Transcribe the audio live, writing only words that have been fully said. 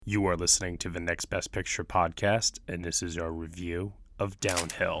You are listening to the Next Best Picture podcast, and this is our review of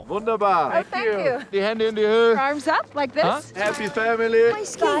Downhill. Wunderbar. Oh, thank you. Die Hände in die Höhe. Arms up like this. Huh? Happy family. My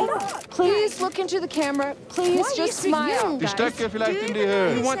skin. Please look into the camera. Please just smile. Die Stöcke vielleicht in die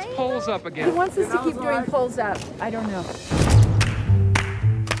Höhe. He wants pulls up again. He wants us to keep doing pulls up. I don't know.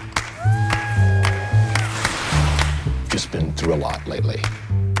 Just been through a lot lately.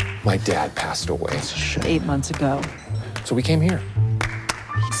 My dad passed away. 8 months ago. So we came here.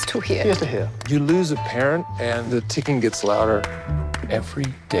 He's still here. Here's to here. You lose a parent and the ticking gets louder. Every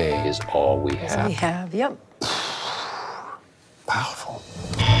day is all we have. We have, yep. Powerful.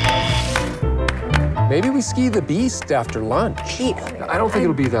 Maybe we ski the beast after lunch. Pete. I don't think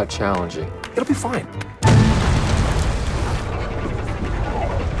it'll be that challenging. It'll be fine.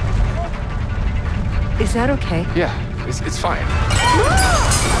 Is that okay? Yeah, it's fine.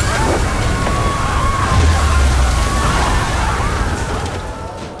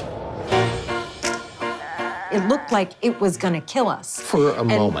 It looked like it was gonna kill us. For a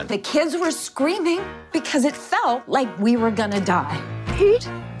moment. The kids were screaming because it felt like we were gonna die. Pete?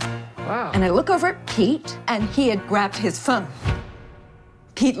 Wow. And I look over at Pete, and he had grabbed his phone.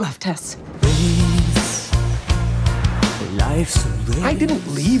 Pete left us. I didn't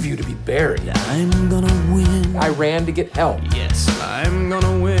leave you to be buried. I'm gonna win. I ran to get help. Yes, I'm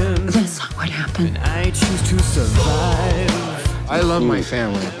gonna win. That's not what happened. I choose to survive. I love my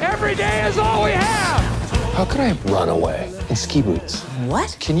family. Every day is all we have. How could I run away in ski boots?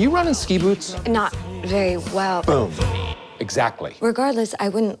 What? Can you run in ski boots? Not very well. Boom. Exactly. Regardless, I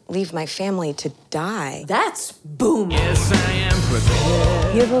wouldn't leave my family to die. That's boom. Yes, I am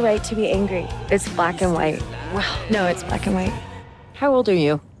prepared. You have a right to be angry. It's black and white. Well, no, it's black and white. How old are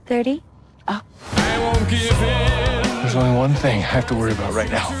you? 30? I won't give in. There's only one thing I have to worry about right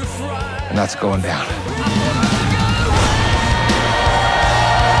now, and that's going down.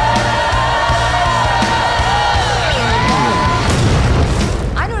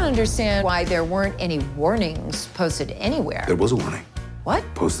 I don't understand why there weren't any warnings posted anywhere. There was a warning. What?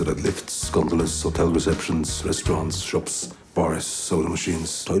 Posted at lifts, gondolas, hotel receptions, restaurants, shops, bars, soda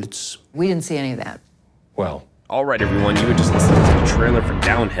machines, toilets. We didn't see any of that. Well, All right, everyone, you were just listening to the trailer for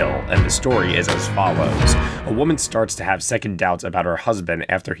Downhill, and the story is as follows. A woman starts to have second doubts about her husband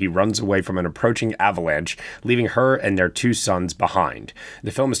after he runs away from an approaching avalanche, leaving her and their 2 sons behind.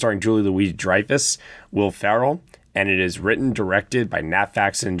 The film is starring Julie Louis-Dreyfus, Will Ferrell, and it is written, directed by Nat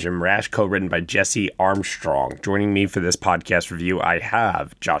Faxon and Jim Rash, co-written by Jesse Armstrong. Joining me for this podcast review, I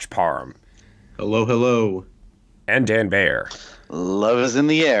have Josh Parham. Hello, hello. And Dan Bayer. Love is in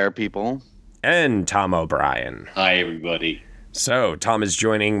the air, people. And Tom O'Brien. Hi, everybody. So, Tom is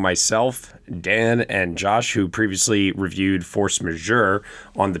joining myself, Dan, and Josh, who previously reviewed Force Majeure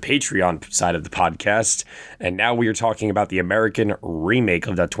on the Patreon side of the podcast. And now we are talking about the American remake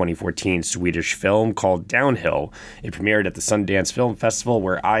of that 2014 Swedish film called Downhill. It premiered at the Sundance Film Festival,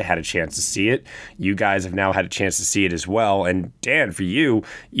 where I had a chance to see it. You guys have now had a chance to see it as well. And Dan, for you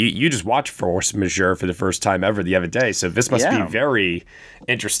just watched Force Majeure for the first time ever the other day. So this must be very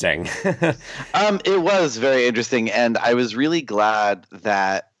interesting. It was very interesting. And I was really glad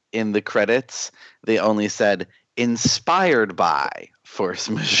that in the credits, they only said inspired by Force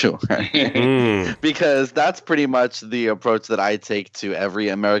Majeure. Because that's pretty much the approach that I take to every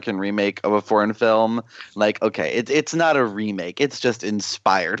American remake of a foreign film. Like, okay, it's not a remake. It's just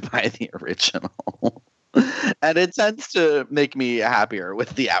inspired by the original. And it tends to make me happier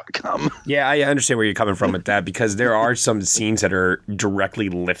with the outcome. Yeah, I understand where you're coming from with that, because there are some scenes that are directly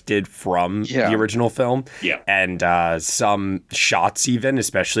lifted from the original film. Yeah. And some shots even,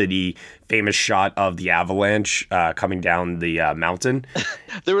 especially the famous shot of the avalanche coming down the mountain.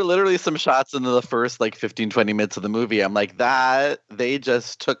 There were literally some shots in the first 15, 20 minutes of the movie. I'm like, that they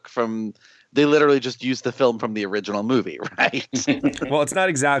just took from... They literally just used the film from the original movie, right? Well, it's not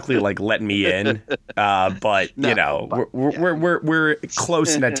exactly like Let Me In, but we're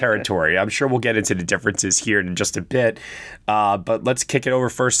close in that territory. I'm sure we'll get into the differences here in just a bit, but let's kick it over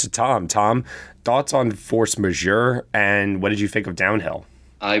first to Tom. Tom, thoughts on Force Majeure, and what did you think of Downhill?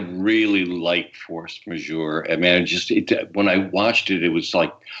 I really liked Force Majeure. I mean, when I watched it, it was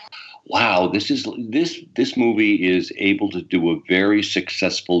like, wow, this movie is able to do a very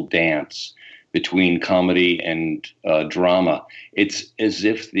successful dance between comedy and drama. It's as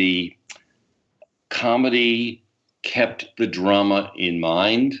if the comedy kept the drama in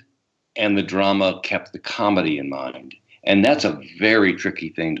mind and the drama kept the comedy in mind. And that's a very tricky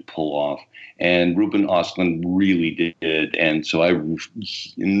thing to pull off. And Ruben Östlund really did. And so I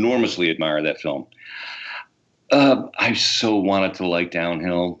enormously admire that film. I so wanted to like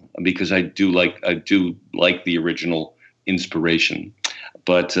Downhill because I do like the original inspiration.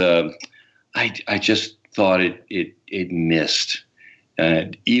 But I just thought it missed.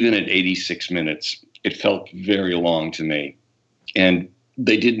 Even at 86 minutes, it felt very long to me. And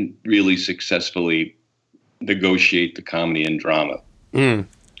they didn't really successfully negotiate the comedy and drama.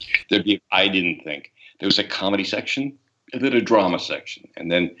 I didn't think. There was a comedy section and then a drama section.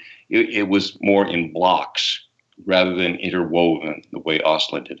 And then it was more in blocks rather than interwoven the way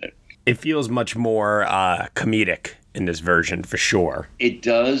Östlund did it. It feels much more comedic in this version, for sure. It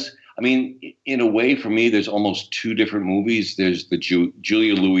does. I mean, in a way, for me, there's almost two different movies. There's the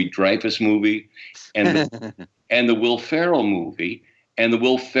Julia Louis-Dreyfus movie and the Will Ferrell movie. And the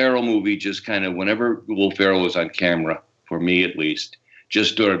Will Ferrell movie just kind of, whenever Will Ferrell was on camera, for me at least,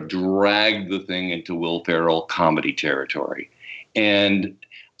 just sort of dragged the thing into Will Ferrell comedy territory. And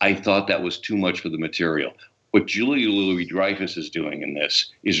I thought that was too much for the material. What Julia Louis-Dreyfus is doing in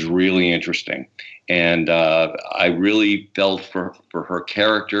this is really interesting. And I really felt for her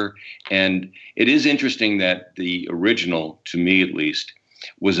character. And it is interesting that the original, to me at least,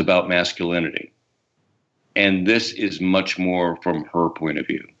 was about masculinity. And this is much more from her point of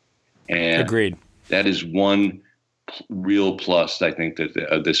view. And agreed. That is one real plus, I think,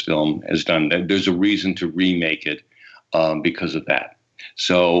 that this film has done. There's a reason to remake it because of that.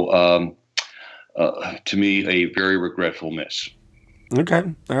 So, to me, a very regretful miss. Okay.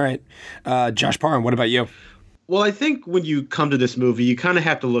 All right. Josh Parham, what about you? Well, I think when you come to this movie, you kind of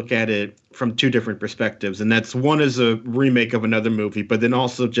have to look at it from two different perspectives. And that's one as a remake of another movie, but then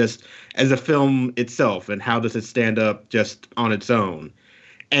also just as a film itself and how does it stand up just on its own.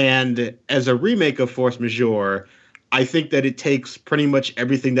 And as a remake of Force Majeure, I think that it takes pretty much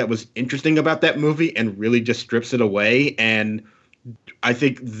everything that was interesting about that movie and really just strips it away. And I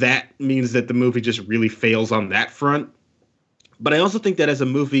think that means that the movie just really fails on that front. But I also think that as a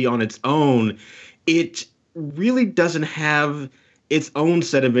movie on its own, it really doesn't have its own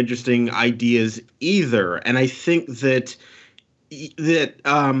set of interesting ideas either. And I think that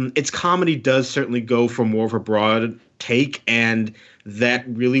its comedy does certainly go for more of a broad take, and that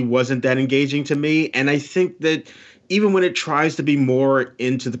really wasn't that engaging to me. And I think that even when it tries to be more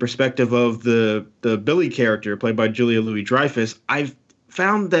into the perspective of the Billy character played by Julia Louis-Dreyfus, I've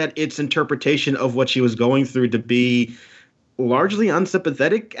found that its interpretation of what she was going through to be largely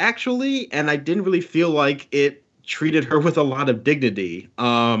unsympathetic, actually, and I didn't really feel like it treated her with a lot of dignity.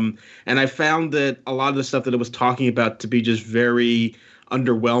 And I found that a lot of the stuff that it was talking about to be just very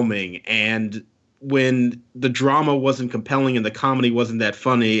underwhelming. And when the drama wasn't compelling and the comedy wasn't that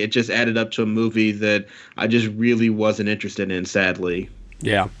funny, it just added up to a movie that I just really wasn't interested in, sadly.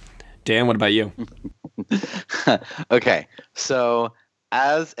 Yeah. Dan, what about you? Okay. So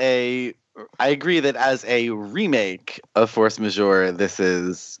I agree that as a remake of Force Majeure, this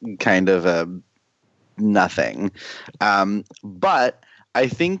is kind of a nothing. But I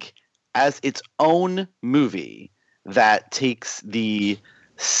think as its own movie that takes the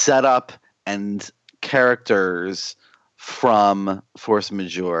setup and characters from Force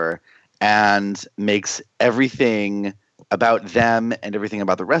Majeure and makes everything about them and everything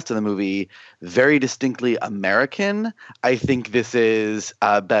about the rest of the movie very distinctly American, I think this is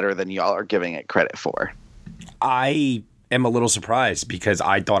better than y'all are giving it credit for. I am a little surprised because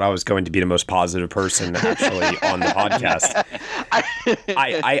I thought I was going to be the most positive person actually on the podcast.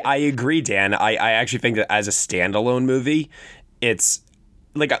 I agree, Dan. I actually think that as a standalone movie, it's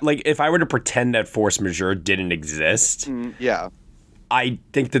like if I were to pretend that Force Majeure didn't exist, yeah, I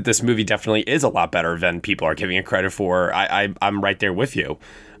think that this movie definitely is a lot better than people are giving it credit for. I'm right there with you.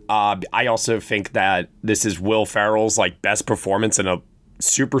 I also think that this is Will Ferrell's like best performance in a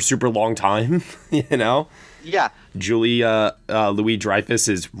super, super long time, you know? Yeah. Julia Louis-Dreyfus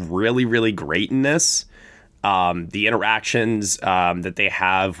is really, really great in this. The interactions that they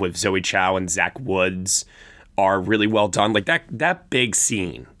have with Zoe Chow and Zach Woods are really well done. Like that big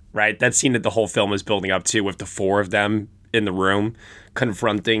scene, right? That scene that the whole film is building up to with the four of them in the room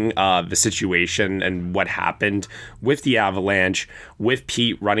confronting the situation and what happened with the avalanche, with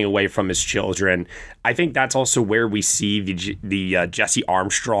Pete running away from his children. I think that's also where we see the Jesse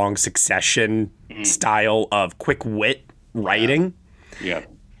Armstrong Succession style of quick wit writing. Yeah.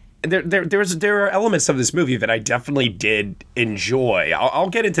 There are elements of this movie that I definitely did enjoy. I'll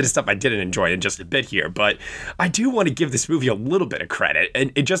get into the stuff I didn't enjoy in just a bit here, but I do want to give this movie a little bit of credit,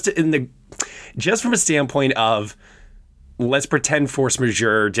 and just from a standpoint of, let's pretend Force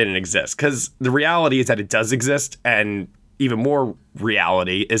Majeure didn't exist, because the reality is that it does exist, and even more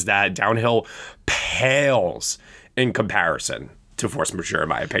reality is that Downhill pales in comparison to Force Majeure, in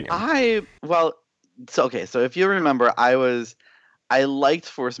my opinion. So if you remember, I liked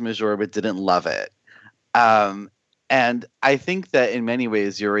Force Majeure but didn't love it. And I think that in many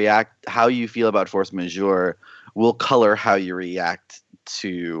ways, how you feel about force majeure will color how you react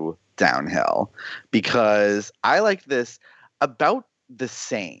to Downhill, because I like this about the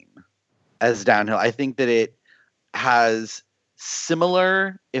same as Downhill. I think that it has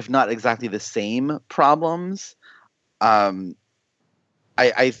similar, if not exactly the same, problems.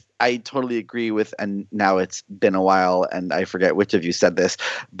 I totally agree with, and now it's been a while, and I forget which of you said this,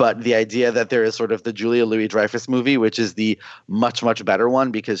 but the idea that there is sort of the Julia Louis-Dreyfus movie, which is the much, much better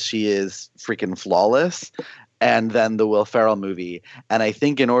one because she is freaking flawless, and then the Will Ferrell movie. And I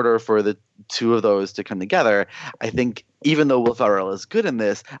think in order for the two of those to come together, I think even though Will Ferrell is good in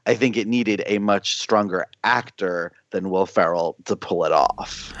this, I think it needed a much stronger actor than Will Ferrell to pull it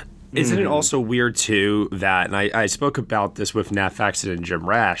off. Isn't it also weird, too, that, and I spoke about this with Nat Faxon and Jim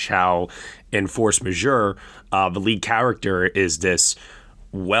Rash, how in Force Majeure, the lead character is this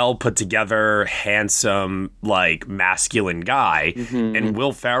well-put-together, handsome, like, masculine guy, and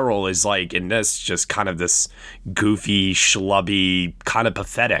Will Ferrell is, like, in this, just kind of this goofy, schlubby, kind of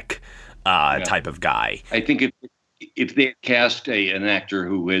pathetic type of guy. I think if they had cast an actor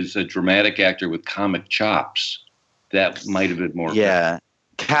who is a dramatic actor with comic chops, that might have been more... Yeah.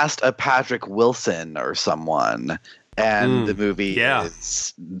 Cast a Patrick Wilson or someone, and the movie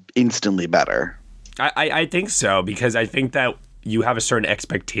is instantly better. I think so, because I think that you have a certain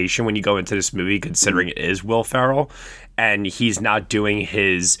expectation when you go into this movie, considering it is Will Ferrell, and he's not doing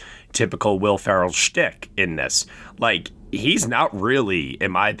his typical Will Ferrell shtick in this. Like, he's not really,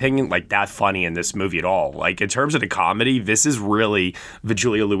 in my opinion, like that funny in this movie at all. Like, in terms of the comedy, this is really the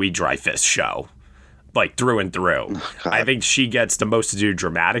Julia Louis-Dreyfus show. Like, through and through. Oh, I think she gets the most to do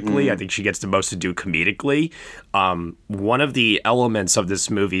dramatically. I think she gets the most to do comedically. One of the elements of this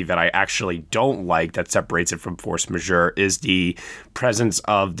movie that I actually don't like that separates it from Force Majeure is the presence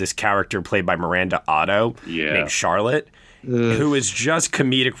of this character played by Miranda Otto named Charlotte, who is just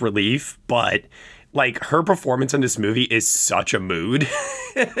comedic relief, but... like, her performance in this movie is such a mood.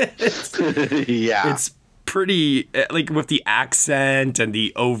 It's pretty, like, with the accent and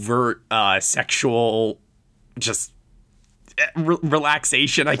the overt sexual just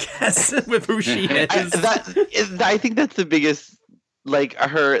relaxation, I guess, with who she is. I think that's the biggest, like,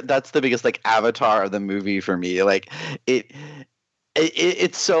 that's the biggest, like, avatar of the movie for me. Like,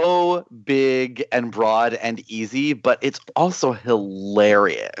 it's so big and broad and easy, but it's also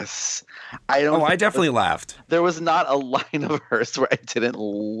hilarious. I definitely laughed. There was not a line of hers where I didn't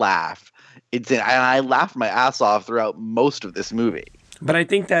laugh. And I laughed my ass off throughout most of this movie. But I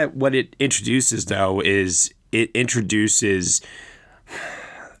think that what it introduces, though, is it introduces,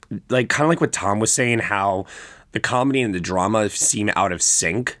 like, kind of like what Tom was saying, how the comedy and the drama seem out of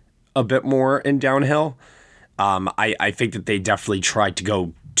sync a bit more in Downhill. I think that they definitely tried to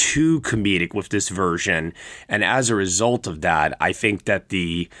go too comedic with this version. And as a result of that, I think that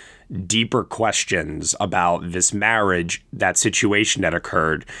the deeper questions about this marriage, that situation that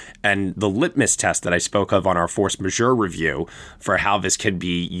occurred, and the litmus test that I spoke of on our Force Majeure review for how this can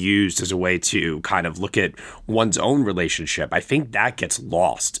be used as a way to kind of look at one's own relationship, I think that gets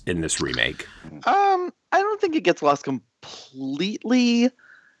lost in this remake. I don't think it gets lost completely,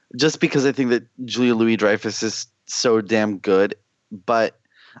 just because I think that Julia Louis-Dreyfus is so damn good, but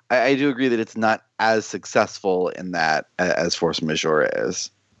I do agree that it's not as successful in that as Force Majeure is.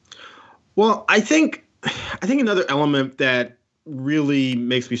 Well, I think another element that really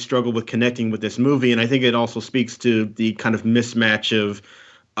makes me struggle with connecting with this movie, and I think it also speaks to the kind of mismatch of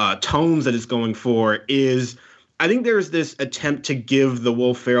tones that it's going for, is I think there's this attempt to give the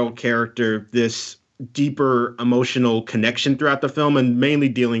Will Ferrell character this deeper emotional connection throughout the film, and mainly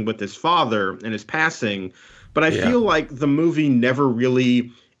dealing with his father and his passing. But I feel like the movie never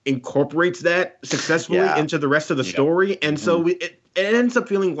really incorporates that successfully into the rest of the story. And so it ends up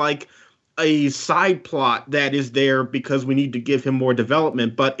feeling like a side plot that is there because we need to give him more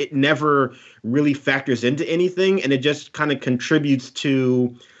development, but it never really factors into anything. And it just kind of contributes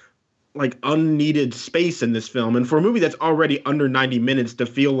to like unneeded space in this film. And for a movie that's already under 90 minutes to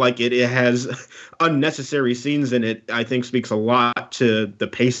feel like it has unnecessary scenes in it, I think speaks a lot to the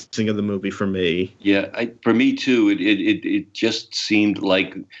pacing of the movie for me. Yeah, for me too, it just seemed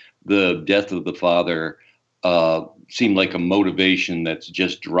like the death of the father seemed like a motivation that's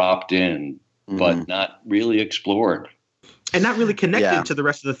just dropped in, but not really explored. And not really connected to the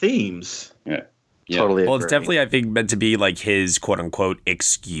rest of the themes. Yeah. Totally. Well, it's definitely, I think, meant to be like his quote unquote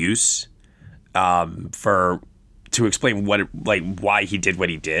excuse to explain why he did what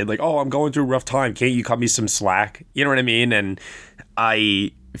he did. Like, oh, I'm going through a rough time. Can't you cut me some slack? You know what I mean? And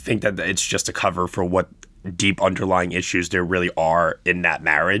I think that it's just a cover for what deep underlying issues there really are in that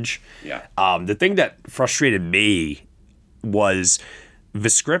marriage. Yeah. The thing that frustrated me was the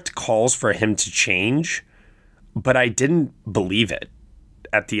script calls for him to change, but I didn't believe it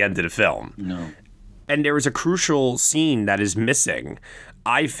at the end of the film. No. And there was a crucial scene that is missing,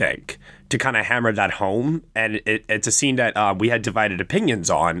 I think, to kind of hammer that home. And it's a scene that we had divided opinions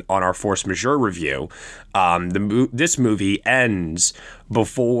on our Force Majeure review. This movie ends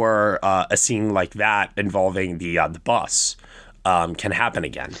before a scene like that involving the bus can happen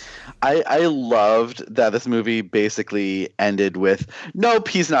again. I loved that this movie basically ended with, nope,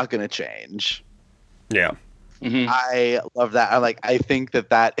 he's not going to change. Yeah. Mm-hmm. I love that. I think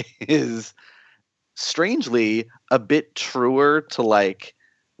that is strangely a bit truer to like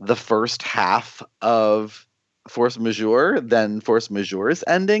the first half of Force Majeure than Force Majeure's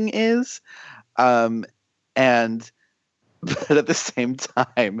ending is. But at the same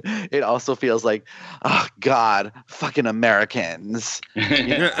time, it also feels like, oh God, fucking Americans.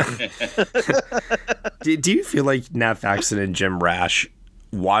 Do you feel like Nat Faxon and Jim Rash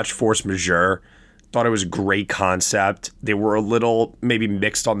watched Force Majeure, thought it was a great concept? They were a little maybe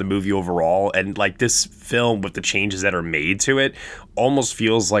mixed on the movie overall, and like this film with the changes that are made to it almost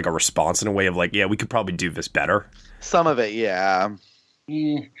feels like a response in a way of like, yeah, we could probably do this better. Some of it, yeah.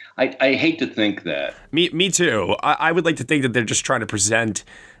 Yeah, I hate to think that. Me too. I would like to think that they're just trying to present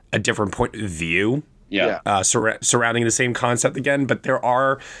a different point of view. Yeah. Surrounding the same concept again, but there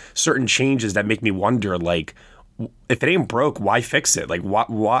are certain changes that make me wonder, like, if it ain't broke, why fix it? Like,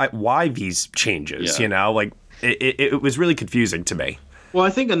 why these changes? Yeah. You know, like it was really confusing to me. Well, I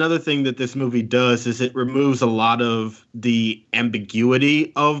think another thing that this movie does is it removes a lot of the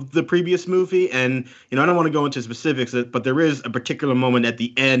ambiguity of the previous movie. And, I don't want to go into specifics, but there is a particular moment at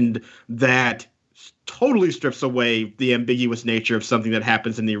the end that totally strips away the ambiguous nature of something that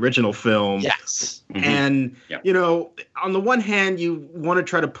happens in the original film. Yes. Mm-hmm. And, on the one hand, you want to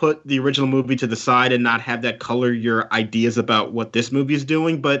try to put the original movie to the side and not have that color your ideas about what this movie is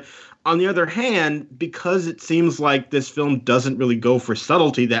doing. But on the other hand, because it seems like this film doesn't really go for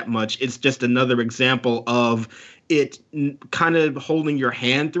subtlety that much, it's just another example of it kind of holding your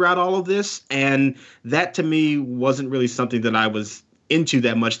hand throughout all of this. And that to me wasn't really something that I was into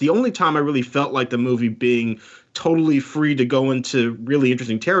that much. The only time I really felt like the movie being totally free to go into really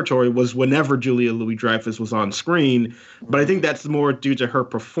interesting territory was whenever Julia Louis-Dreyfus was on screen. But I think that's more due to her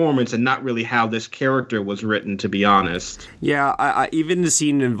performance and not really how this character was written, to be honest. Yeah, I even the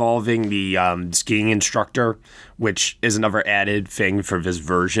scene involving the skiing instructor, which is another added thing for this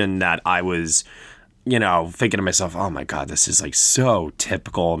version that I was, thinking to myself, oh my God, this is like so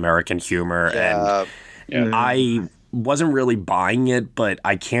typical American humor. Yeah. And I wasn't really buying it, but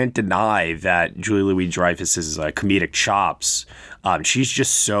I can't deny that Julia Louis-Dreyfus's comedic chops. She's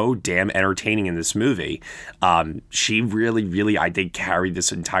just so damn entertaining in this movie. She really, really, I think, carried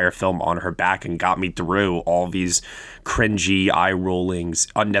this entire film on her back and got me through all these cringy, eye-rollings,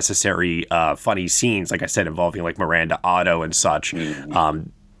 unnecessary, funny scenes, like I said, involving like Miranda Otto and such. Mm-hmm.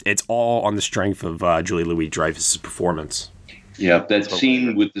 It's all on the strength of Julia Louis-Dreyfus's performance. Yeah, that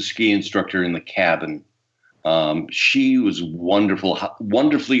scene with the ski instructor in the cabin. She was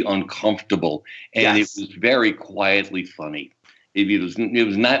wonderfully uncomfortable, and Yes. It was very quietly funny. It was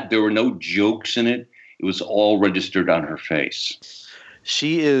not. There were no jokes in it. It was all registered on her face.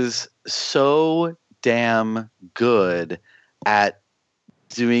 She is so damn good at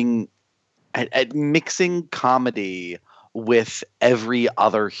at mixing comedy with every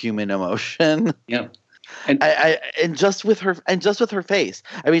other human emotion. Yeah. And just with her face.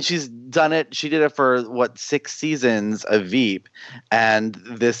 I mean, she's done it. She did it for 6 seasons of Veep, and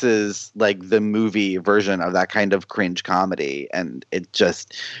this is like the movie version of that kind of cringe comedy. And it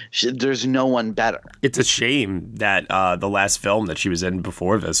just there's no one better. It's a shame that the last film that she was in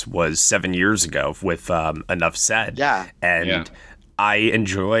before this was 7 years ago with Enough Said. Yeah, and. I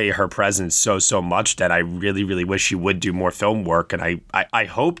enjoy her presence so much that I really, really wish she would do more film work. And I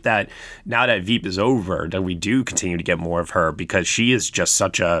hope that now that Veep is over, that we do continue to get more of her, because she's just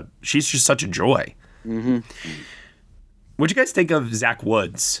such a joy. Mm-hmm. What'd you guys think of Zach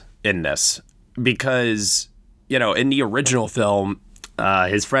Woods in this? Because, in the original film,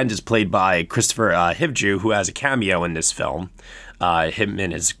 his friend is played by Christopher Hivju, who has a cameo in this film. Him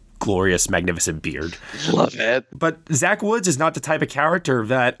and his glorious, magnificent beard. Love it. But Zach Woods is not the type of character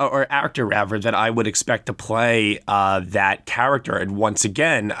or actor that I would expect to play that character. And once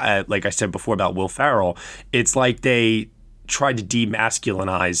again, like I said before about Will Ferrell, it's like they tried to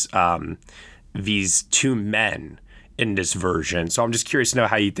demasculinize these two men in this version. So I'm just curious to know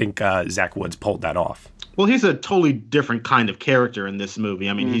how you think Zach Woods pulled that off. Well, he's a totally different kind of character in this movie.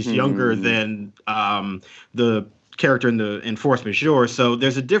 I mean, he's younger than the character in Force Majeure, so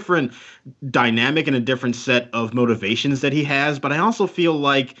there's a different dynamic and a different set of motivations that he has. But I also feel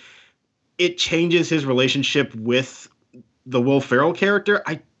like it changes his relationship with the Will Ferrell character.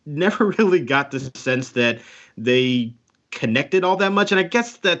 I never really got the sense that they connected all that much, and I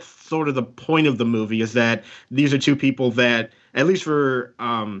guess that's sort of the point of the movie, is that these are two people that, at least for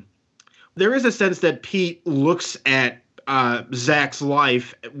there is a sense that Pete looks at Zach's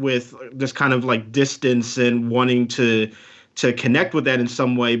life with this kind of like distance and wanting to connect with that in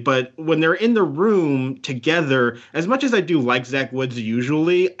some way. But when they're in the room together, as much as I do like Zach Woods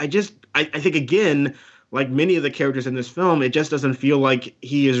usually, I think, again, like many of the characters in this film, it just doesn't feel like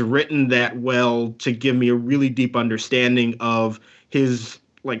he is written that well to give me a really deep understanding of his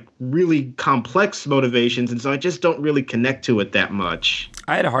like really complex motivations. And so I just don't really connect to it that much.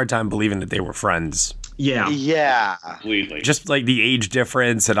 I had a hard time believing that they were friends. Yeah. Yeah. Completely. Just like the age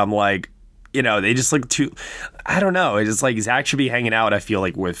difference, and I'm like, you know, they just look too, I don't know. It's just like Zach should be hanging out, I feel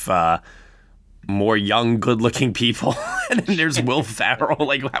like, with more young, good-looking people. And then there's Will Ferrell.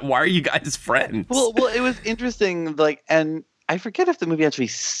 Like, why are you guys friends? Well, it was interesting, like, and I forget if the movie actually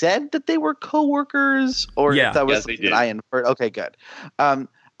said that they were co-workers or if that was something that I inferred. Okay, good. And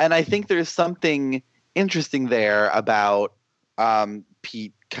I think there's something interesting there about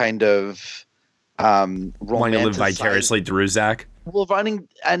Pete kind of wanting to live vicariously through Zach. Well,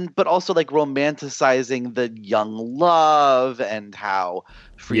 but also like romanticizing the young love and how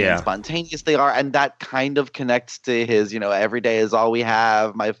free and spontaneous they are, and that kind of connects to his, every day is all we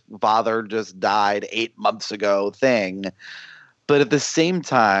have. My father just died 8 months ago thing. But at the same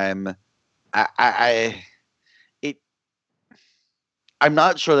time, I'm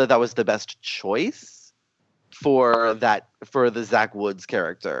not sure that was the best choice for the Zach Woods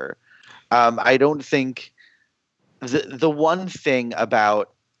character. I don't think. The one thing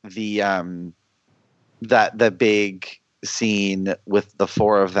about the big scene with the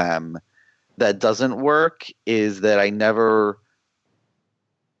four of them that doesn't work is that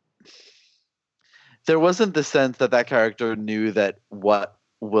there wasn't the sense that character knew that what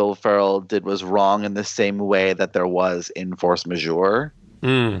Will Ferrell did was wrong in the same way that there was in Force Majeure.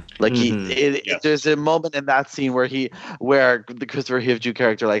 Like there's a moment in that scene where the Christopher Hivju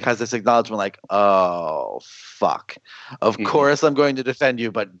character like has this acknowledgement like, oh fuck, of course I'm going to defend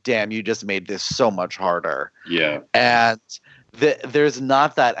you, but damn, you just made this so much harder. Yeah. And there's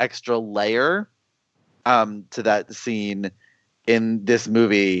not that extra layer to that scene in this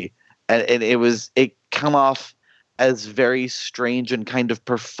movie, and it come off as very strange and kind of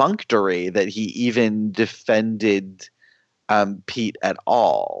perfunctory that he even defended Pete at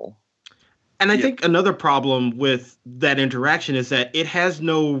all. And I think another problem with that interaction is that it has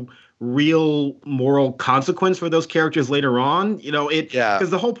no real moral consequence for those characters later on. Because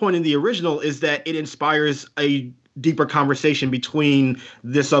the whole point in the original is that it inspires a deeper conversation between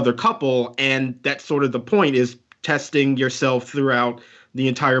this other couple, and that's sort of the point, is testing yourself throughout the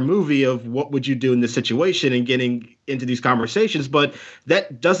entire movie of what would you do in this situation and getting into these conversations. But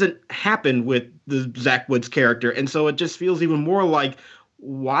that doesn't happen with the Zach Woods character. And so it just feels even more like,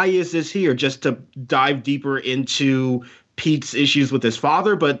 why is this here? Just to dive deeper into Pete's issues with his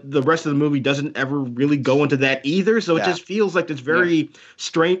father, but the rest of the movie doesn't ever really go into that either. So it just feels like it's very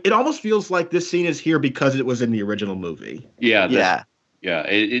strange. It almost feels like this scene is here because it was in the original movie. Yeah.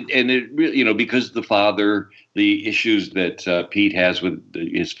 It really, because the issues that Pete has with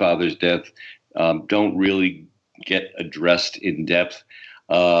his father's death don't really get addressed in depth.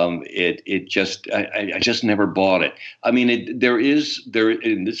 I just never bought it. I mean, and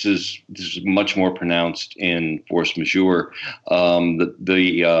this is much more pronounced in Force Majeure.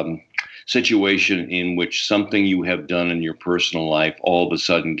 The situation in which something you have done in your personal life all of a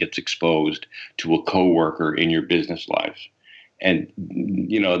sudden gets exposed to a coworker in your business life. And,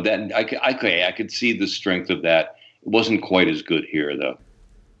 that I could see the strength of that. It wasn't quite as good here, though.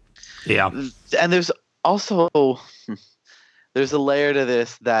 Yeah. And there's also, there's a layer to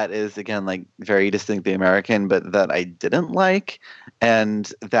this that is, again, like very distinctly American, but that I didn't like.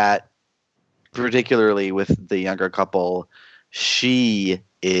 And that particularly with the younger couple, she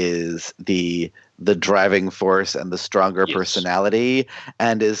is the driving force and the stronger personality,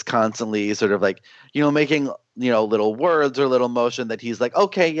 and is constantly sort of like, making, little words or little motion that he's like,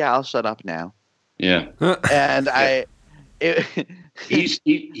 okay, yeah, I'll shut up now. Yeah. And he's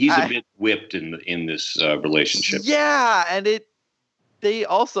a bit whipped in this relationship. Yeah. And they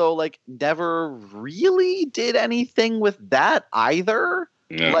also like never really did anything with that either.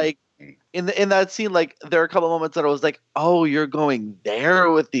 No. Like, in that scene, like there are a couple moments that I was like, oh, you're going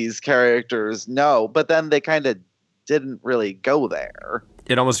there with these characters. No, but then they kind of didn't really go there.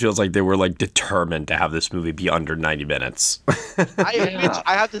 It almost feels like they were like determined to have this movie be under 90 minutes. I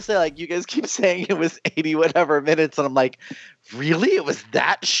have to say, like, you guys keep saying it was 80 whatever minutes, and I'm like, really? It was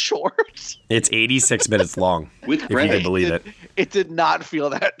that short? It's 86 minutes long, With if you can believe it. It did not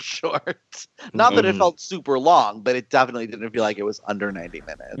feel that short. Not that it felt super long, but it definitely didn't feel like it was under 90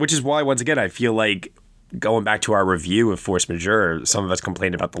 minutes. Which is why, once again, I feel like going back to our review of Force Majeure, some of us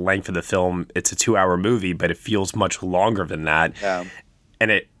complained about the length of the film. It's a 2-hour movie, but it feels much longer than that. Yeah. And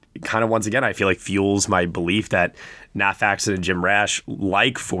it kind of, once again, I feel like fuels my belief that Nat Faxon and Jim Rash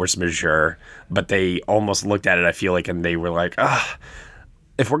like Force Majeure, but they almost looked at it, I feel like, and they were like,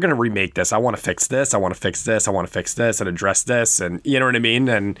 if we're going to remake this, I want to fix this, I want to fix this, I want to fix this and address this, and you know what I mean?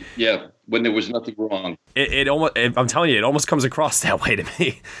 And yeah, when there was nothing wrong. It almost, I'm telling you, it almost comes across that way to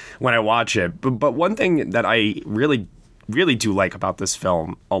me when I watch it. But one thing that I really do like about this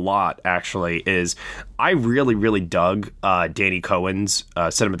film a lot, actually, is I really dug Danny Cohen's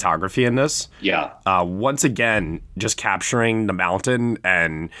cinematography in this. Yeah. Once again, just capturing the mountain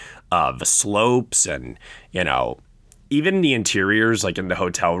and the slopes and, you know, even the interiors, like in the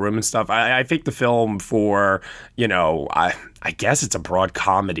hotel room and stuff. I think the film for, you know, I guess it's a broad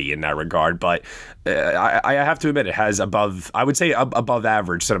comedy in that regard, but I have to admit it has above average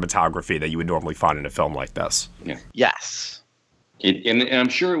cinematography that you would normally find in a film like this. Yeah. Yes. And I'm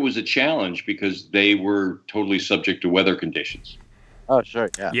sure it was a challenge because they were totally subject to weather conditions. Oh, sure,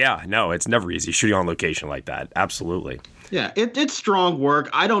 yeah. Yeah, no, it's never easy shooting on location like that. Absolutely. Yeah, it's strong work.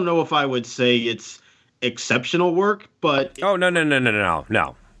 I don't know if I would say it's exceptional work, but no.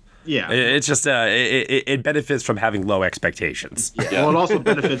 Yeah, it's just it benefits from having low expectations. Yeah. Well, it also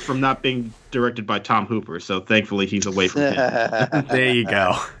benefits from not being directed by Tom Hooper, so thankfully he's away from him. There you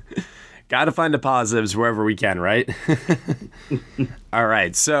go. Got to find the positives wherever we can, right? All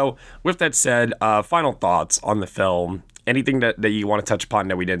right. So with that said, final thoughts on the film. Anything that you want to touch upon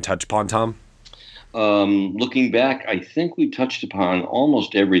that we didn't touch upon, Tom? Looking back, I think we touched upon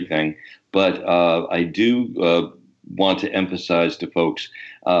almost everything. But I do want to emphasize to folks,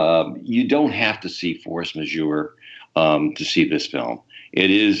 you don't have to see Force Majeure to see this film. It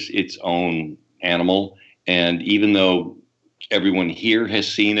is its own animal. And even though everyone here has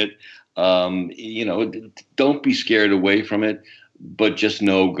seen it, you know, don't be scared away from it, but just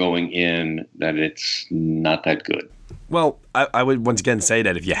know going in that it's not that good. Well, I would once again say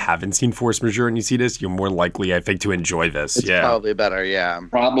that if you haven't seen Force Majeure and you see this, you're more likely, I think, to enjoy this. It's probably better, yeah.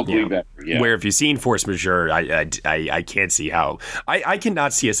 Probably better, yeah. Where if you've seen Force Majeure, I can't see how. I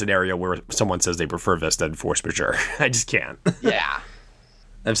cannot see a scenario where someone says they prefer this than Force Majeure. I just can't. Yeah.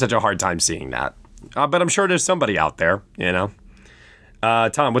 I have such a hard time seeing that. But I'm sure there's somebody out there, you know.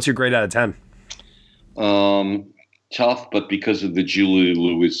 Tom, what's your grade out of 10? Tough, but because of the Julia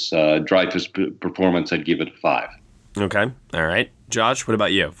Louis-Dreyfus performance, I'd give it a 5. Okay. All right. Josh, what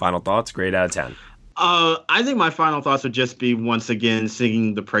about you? Final thoughts? Grade out of 10. I think my final thoughts would just be, once again,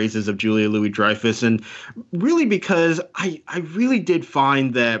 singing the praises of Julia Louis-Dreyfus. And really because I really did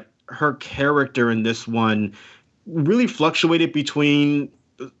find that her character in this one really fluctuated between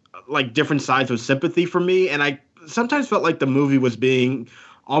like different sides of sympathy for me. And I sometimes felt like the movie was being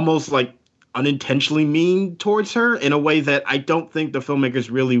almost like unintentionally mean towards her in a way that I don't think the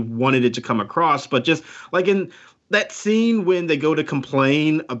filmmakers really wanted it to come across. But just like in that scene when they go to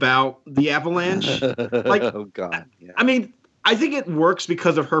complain about the avalanche, like, oh God, yeah. I mean, I think it works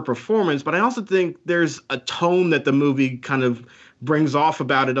because of her performance, but I also think there's a tone that the movie kind of brings off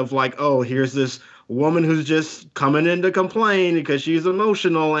about it of like, oh, here's this woman who's just coming in to complain because she's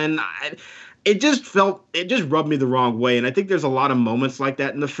emotional. And it just rubbed me the wrong way. And I think there's a lot of moments like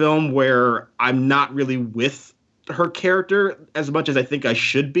that in the film where I'm not really with her character as much as I think I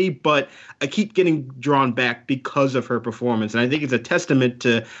should be, but I keep getting drawn back because of her performance. And I think it's a testament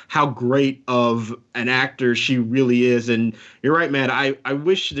to how great of an actor she really is. And you're right, man. I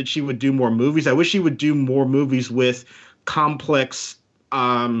wish that she would do more movies. I wish she would do more movies with complex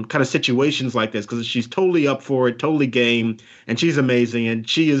kind of situations like this, because she's totally up for it, totally game, and she's amazing. And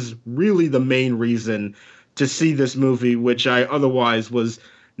she is really the main reason to see this movie, which I otherwise was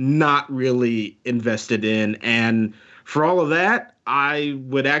not really invested in. And for all of that, I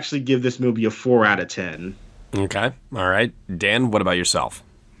would actually give this movie a 4 out of 10. Okay. All right. Dan, what about yourself?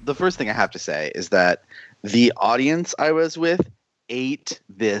 The first thing I have to say is that the audience I was with ate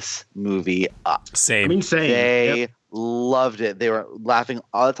this movie up. Same. I mean, same. They loved it. They were laughing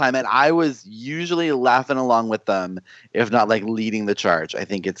all the time. And I was usually laughing along with them, if not like leading the charge. I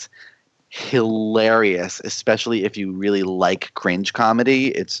think it's hilarious, especially if you really like cringe comedy.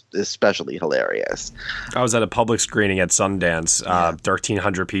 It's especially hilarious. I was at a public screening at Sundance,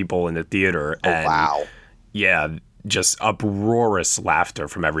 1,300 people in the theater. And wow. Yeah, just uproarious laughter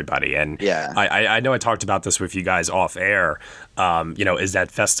from everybody. And yeah, I know I talked about this with you guys off air. Is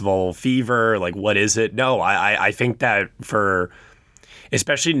that festival fever? Like, what is it? No, I think that for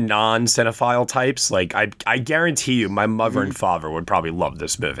especially non-cinephile types, like I guarantee you my mother and father would probably love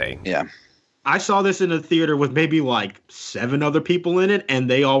this movie. Yeah. I saw this in a theater with maybe like 7 other people in it, and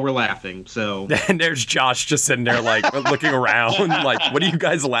they all were laughing. So and there's Josh just sitting there like looking around, like, what are you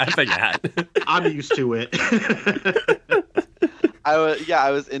guys laughing at? I'm used to it. I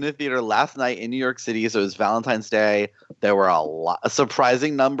was in a theater last night in New York City, so it was Valentine's Day. There were a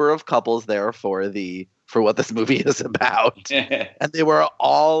surprising number of couples there for what this movie is about, and they were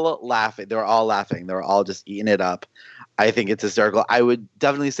all laughing. They were all just eating it up. I think it's hysterical. I would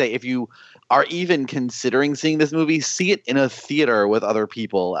definitely say if you are even considering seeing this movie, see it in a theater with other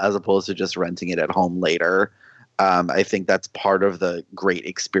people as opposed to just renting it at home later. I think that's part of the great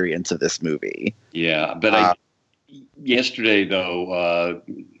experience of this movie. Yeah, but yesterday, though,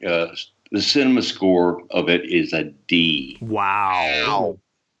 the cinema score of it is a D. Wow.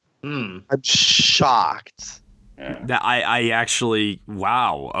 I'm shocked. Yeah. That I actually,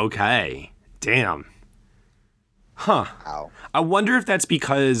 wow, okay. Damn. Huh. Wow. I wonder if that's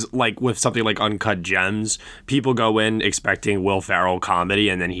because, like, with something like Uncut Gems, people go in expecting Will Ferrell comedy,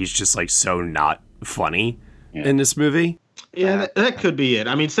 and then he's just, like, so not funny in this movie. Yeah, that could be it.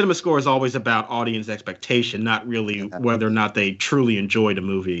 I mean, cinema score is always about audience expectation, not really whether or not they truly enjoyed a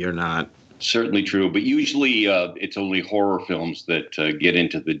movie or not. Certainly true, but usually it's only horror films that get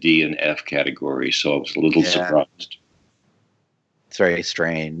into the D and F category, so I was a little surprised. It's very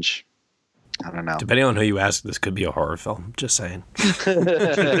strange. I don't know. Depending on who you ask, this could be a horror film. Just saying. Now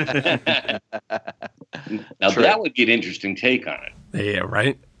that would be an interesting take on it. Yeah,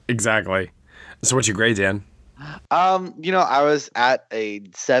 right? Exactly. So what's your grade, Dan? I was at a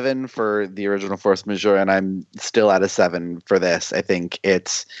 7 for the original Force Majeure, and I'm still at a 7 for this. I think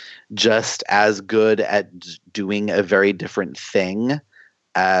it's just as good at doing a very different thing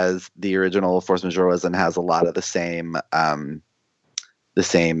as the original Force Majeure was, and has a lot of the same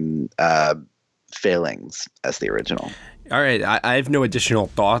failings as the original. All right, I have no additional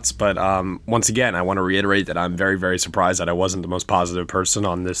thoughts, but once again, I want to reiterate that I'm very, very surprised that I wasn't the most positive person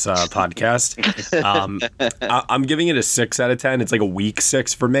on this podcast. I'm giving it a 6 out of 10. It's like a weak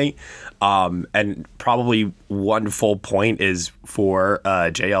 6 for me. And probably one full point is for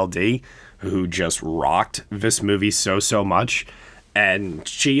JLD, who just rocked this movie so much. And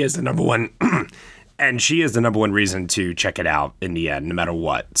she is the number one... And she is the number one reason to check it out in the end, no matter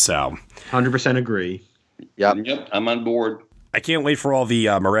what. So, 100% agree. Yep, I'm on board. I can't wait for all the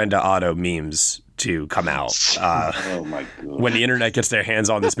Miranda Otto memes to come out. Oh my god! When the internet gets their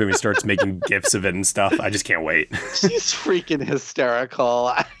hands on this movie and starts making gifs of it and stuff, I just can't wait. She's freaking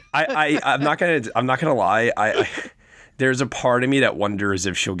hysterical. I'm not gonna lie. There's a part of me that wonders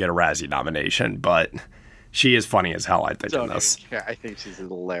if she'll get a Razzie nomination, but. She is funny as hell, I think, in this. I think she's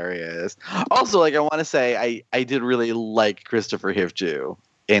hilarious. Also, like, I want to say, I did really like Christopher Hivju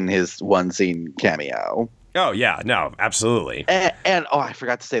in his one scene cameo. Oh, yeah. No, absolutely. And I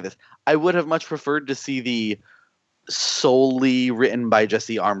forgot to say this. I would have much preferred to see the solely written by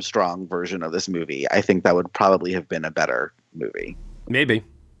Jesse Armstrong version of this movie. I think that would probably have been a better movie. Maybe.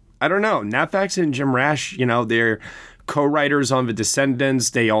 I don't know. Nat Fax and Jim Rash, they're co-writers on The Descendants.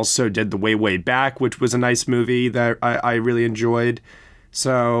 They also did The Way Back, which was a nice movie that I really enjoyed.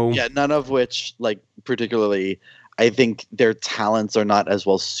 So yeah, none of which, like, particularly, I think their talents are not as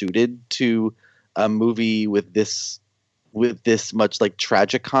well suited to a movie with this much like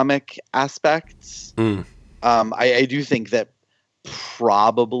tragicomic aspects. I do think that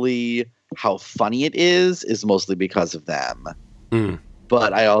probably how funny it is mostly because of them.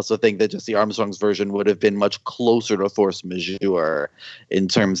 But I also think that Jesse Armstrong's version would have been much closer to Force Majeure in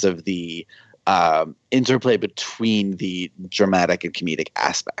terms of the interplay between the dramatic and comedic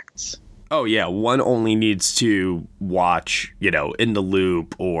aspects. Oh, yeah. One only needs to watch, In the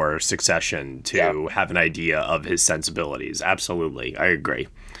Loop or Succession to have an idea of his sensibilities. Absolutely. I agree.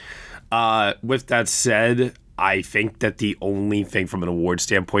 With that said, I think that the only thing from an award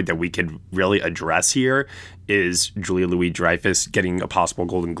standpoint that we could really address here is Julia Louis-Dreyfus getting a possible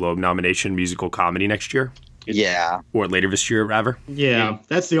Golden Globe nomination, musical comedy next year. Yeah. Or later this year, rather. Yeah,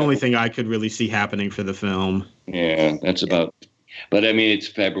 that's the only thing I could really see happening for the film. Yeah, that's about... But, I mean, it's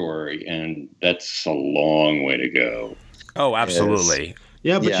February, and that's a long way to go. Oh, absolutely.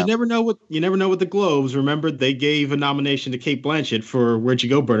 Yeah, but Yeah. you never know with the Globes. Remember, they gave a nomination to Cate Blanchett for Where'd You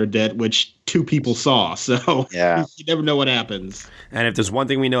Go, Bernadette, which 2 people saw. So Yeah. you never know what happens. And if there's one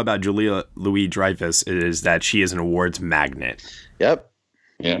thing we know about Julia Louis-Dreyfus, it is that she is an awards magnet. Yep.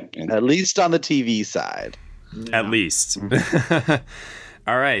 Yeah. At least on the TV side. At least.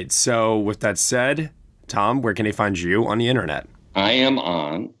 All right. So with that said, Tom, where can they find you on the internet? I am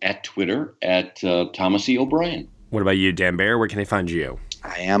on at Twitter at Thomas E. O'Brien. What about you, Dan Bayer? Where can they find you?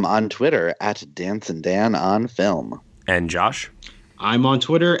 I am on Twitter at Dancin' Dan on Film. And Josh? I'm on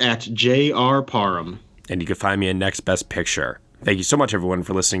Twitter at JR Parham. And you can find me at Next Best Picture. Thank you so much, everyone,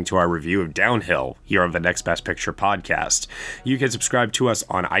 for listening to our review of Downhill here on the Next Best Picture podcast. You can subscribe to us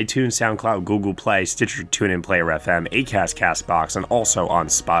on iTunes, SoundCloud, Google Play, Stitcher, TuneIn, Player FM, Acast, CastBox, and also on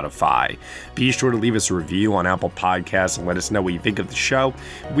Spotify. Be sure to leave us a review on Apple Podcasts and let us know what you think of the show.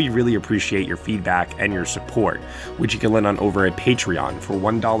 We really appreciate your feedback and your support, which you can lend on over at Patreon. For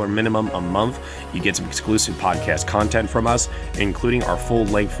 $1 minimum a month, you get some exclusive podcast content from us, including our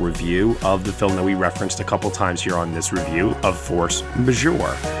full-length review of the film that we referenced a couple times here on this review of Force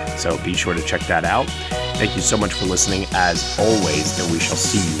Majeure. So be sure to check that out. Thank you so much for listening as always, and we shall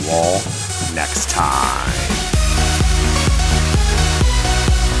see you all next time.